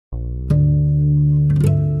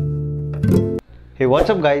Hey, what's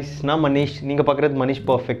up guys? நான் Manish. நீங்க பார்க்குறது Manish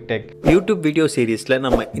Perfect Tech. YouTube video சீரிஸ்ல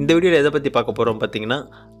நம்ம இந்த வீடியோல எதை பத்தி பார்க்க போறோம் பாத்தீங்கன்னா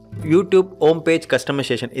YouTube ஹோம் பேஜ்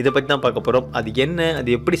கஸ்டமைசேஷன் இத பத்தி தான் பார்க்க போறோம். அது என்ன,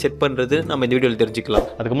 அது எப்படி செட் பண்றது நம்ம இந்த வீடியோல தெரிஞ்சுக்கலாம்.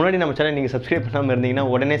 அதுக்கு முன்னாடி நம்ம சேனல் நீங்க Subscribe பண்ணாம இருந்தீங்கன்னா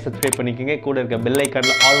உடனே Subscribe பண்ணிக்கங்க. கூட இருக்க பெல்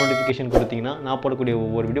ஐகான்ல ஆல் நோட்டிஃபிகேஷன் கொடுத்தீங்கன்னா நான் போடக்கூடிய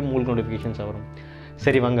ஒவ்வொரு வீடியோ உங்களுக்கு நோட்டிஃபிகேஷன்ஸ் வரும்.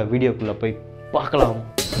 சரி வாங்க வீடியோக்குள்ள போய் பார்க்கலாம்.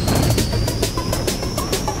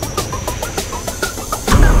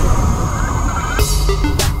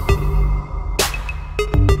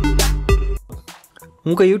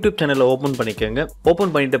 உங்கள் யூடியூப் சேனலை ஓப்பன் பண்ணிக்கோங்க.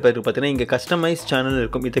 ஓப்பன் பண்ணிட்ட பிறகு பார்த்தீங்கன்னா இங்கே கஸ்டமைஸ் சேனல்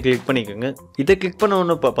இருக்கும். இதை கிளிக் பண்ணிக்கோங்க. இதை கிளிக் பண்ண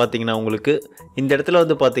ஒன்று பார்த்தீங்கன்னா உங்களுக்கு இந்த இடத்துல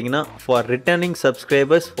வந்து பார்த்தீங்கன்னா for returning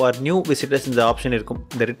subscribers for new visitors இந்த ஆப்ஷன் இருக்கும்.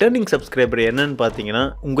 இந்த ரிட்டர்னிங் சப்ஸ்கிரைபர் என்னன்னு பார்த்தீங்கன்னா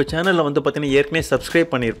உங்கள் சேனலில் வந்து பார்த்தீங்கன்னா ஏற்கனவே சப்ஸ்கிரைப்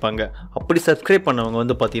பண்ணியிருப்பாங்க. அப்படி சப்ஸ்கிரைப் பண்ணவங்க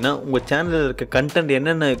வந்து பார்த்தீங்கன்னா உங்கள் சேனலில் இருக்க கண்டென்ட்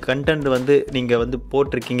என்னென்ன கண்டென்ட் வந்து நீங்கள் வந்து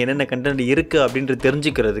போட்டிருக்கீங்க, என்னென்ன கண்டென்ட் இருக்குது அப்படின்றது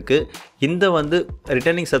தெரிஞ்சுக்கிறதுக்கு இந்த வந்து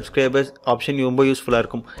ரிட்டர்னிங் சப்ஸ்கிரைபர்ஸ் ஆப்ஷன் ரொம்ப யூஸ்ஃபுல்லாக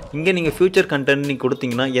இருக்கும். இங்கே நீங்கள் ஃபியூச்சர் கண்டென்ட் நீங்கள்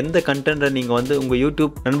கொடுத்தீங்கன்னா எந்த கண்டென்ட்டை நீங்கள் வந்து உங்கள்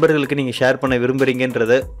யூடியூப் நண்பர்களுக்கு நீங்கள் ஷேர் பண்ண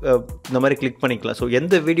விரும்புகிறீங்கன்றதை இந்த மாதிரி கிளிக் பண்ணிக்கலாம். ஸோ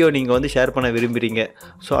எந்த வீடியோ நீங்கள் வந்து ஷேர் பண்ண விரும்புகிறீங்க,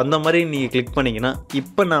 ஸோ அந்த மாதிரி நீங்கள் கிளிக் பண்ணிங்கன்னா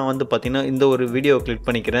இப்போ நான் வந்து பார்த்தீங்கன்னா இந்த ஒரு வீடியோவை கிளிக்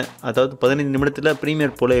பண்ணிக்கிறேன். அதாவது 15 நிமிடத்தில்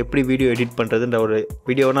ப்ரீமியர் போல் எப்படி வீடியோ எடிட் பண்ணுறதுன்ற ஒரு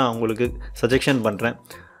வீடியோவை நான் உங்களுக்கு சஜெஷன் பண்ணுறேன்.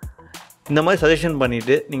 இந்த மாதிரி சஜஷன்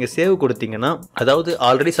பண்ணிவிட்டு நீங்கள் சேவ் கொடுத்தீங்கன்னா அதாவது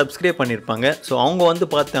ஆல்ரெடி சப்ஸ்கிரைப் பண்ணியிருப்பாங்க. ஸோ அவங்க வந்து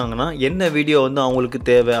பார்த்தாங்கன்னா என்ன வீடியோ வந்து அவங்களுக்கு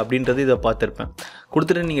தேவை அப்படின்றது இதை பார்த்துருப்பேன்.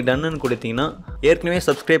 கொடுத்துட்டு நீங்கள் டன்னு கொடுத்தீங்கன்னா ஏற்கனவே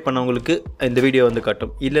சப்ஸ்கிரைப் பண்ணவங்களுக்கு இந்த வீடியோ வந்து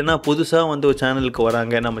காட்டும். இல்லைனா புதுசாக வந்து ஒரு சேனலுக்கு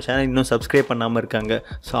வராங்க, நம்ம சேனல் இன்னும் சப்ஸ்கிரைப் பண்ணாமல் இருக்காங்க,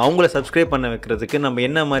 ஸோ அவங்கள சப்ஸ்கிரைப் பண்ண வைக்கிறதுக்கு நம்ம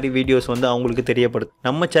என்ன மாதிரி வீடியோஸ் வந்து அவங்களுக்கு தெரியப்படுது.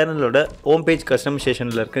 நம்ம சேனலோட ஹோம் பேஜ்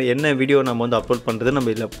கஸ்டமைசேஷனில் இருக்க என்ன வீடியோ நம்ம வந்து அப்லோட் பண்ணுறது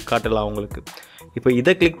நம்ம இதில் காட்டலாம் அவங்களுக்கு. இப்போ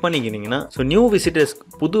இதை கிளிக் பண்ணிக்கினீங்கன்னா ஸோ நியூ விசிட்டர்ஸ்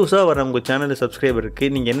புதுசாக வர உங்கள் சேனல் சப்ஸ்கிரைபருக்கு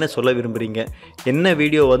நீங்கள் என்ன சொல்ல விரும்புகிறீங்க, என்ன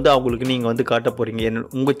வீடியோ வந்து அவங்களுக்கு நீங்கள் வந்து காட்ட போகிறீங்க,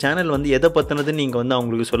 உங்கள் சேனல் வந்து எதை பற்றினது நீங்கள் வந்து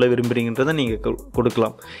அவங்களுக்கு சொல்ல விரும்புகிறீங்கன்றதை நீங்கள்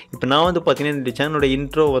கொடுக்கலாம். இப்போ நான் வந்து பார்த்தீங்கன்னா இந்த சேனலோட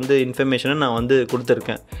இன்ட்ரோ வந்து இன்ஃபர்மேஷனை நான் வந்து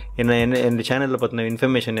கொடுத்துருக்கேன். என்ன சேனலில் பற்றின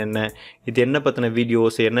இன்ஃபர்மேஷன் என்ன, இது என்ன பற்றின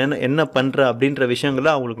வீடியோஸ் என்ன பண்ணுற அப்படின்ற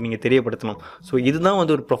விஷயங்களை அவங்களுக்கு நீங்கள் தெரியப்படுத்தணும். ஸோ இதுதான்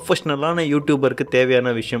வந்து ஒரு ப்ரொஃபஷ்னலான யூடியூபருக்கு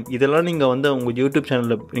தேவையான விஷயம். இதெல்லாம் நீங்கள் வந்து உங்கள் யூடியூப்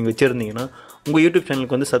சேனலில் நீங்கள் வச்சுருந்தீங்கன்னா உங்கள் யூடியூப்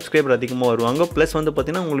சேனலுக்கு வந்து சப்ஸ்கிரைபர் அதிகமாக வருவாங்க. ப்ளஸ் வந்து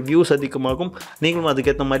பார்த்தீங்கன்னா உங்களுக்கு வியூஸ் அதிகமாகும். நீங்களும்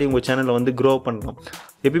அதுக்கேற்ற மாதிரி உங்கள் சேனலை வந்து க்ரோ பண்ணலாம்.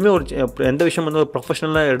 எப்பயுமே ஒரு எந்த விஷயம் வந்து ஒரு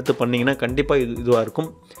ப்ரொஃபஷனலாக எடுத்து பண்ணிங்கன்னா கண்டிப்பாக இதுவாக இருக்கும்.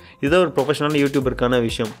 இதுதான் ஒரு ப்ரொஃபஷனல் யூடியூபருக்கான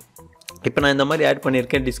விஷயம். இப்போ நான் இந்த மாதிரி ஆட்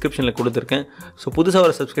பண்ணியிருக்கேன், டிஸ்கிரிப்ஷனில் கொடுத்துருக்கேன். ஸோ புதுசாக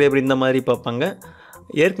ஒரு சப்ஸ்கிரைபர் இந்த மாதிரி பார்ப்பாங்க.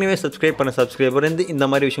 ஏற்கனவே சப்ஸ்கிரைப் பண்ண சப்ஸ்கிரைபர் வந்து இந்த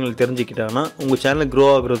மாதிரி விஷயங்கள் தெரிஞ்சுக்கிட்டாங்கன்னா உங்கள் சேனல் க்ரோ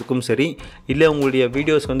ஆகுறதுக்கும் சரி, இல்லை உங்களுடைய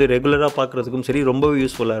வீடியோஸ் வந்து ரெகுலராக பார்க்குறதுக்கும் சரி ரொம்பவே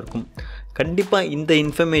யூஸ்ஃபுல்லாக இருக்கும். கண்டிப்பாக இந்த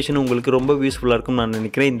இன்ஃபர்மேஷன் உங்களுக்கு ரொம்ப யூஸ்ஃபுல்லாக இருக்கும்னு நான்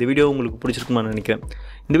நினைக்கிறேன். இந்த வீடியோ உங்களுக்கு பிடிச்சிருக்குன்னு நான் நினைக்கிறேன்.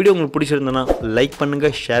 இந்த வீடியோ உங்களுக்கு பிடிச்சிருந்தனா லைக்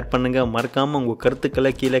பண்ணுங்கள், ஷேர் பண்ணுங்கள், மறக்காமல் உங்கள்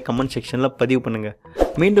கருத்துக்களை கீழே கமெண்ட் செக்ஷனில் பதிவு பண்ணுங்கள்.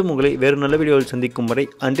 மீண்டும் உங்களை வேறு நல்ல வீடியோவில் சந்திக்கும் வரை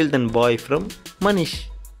until then bye from Manish.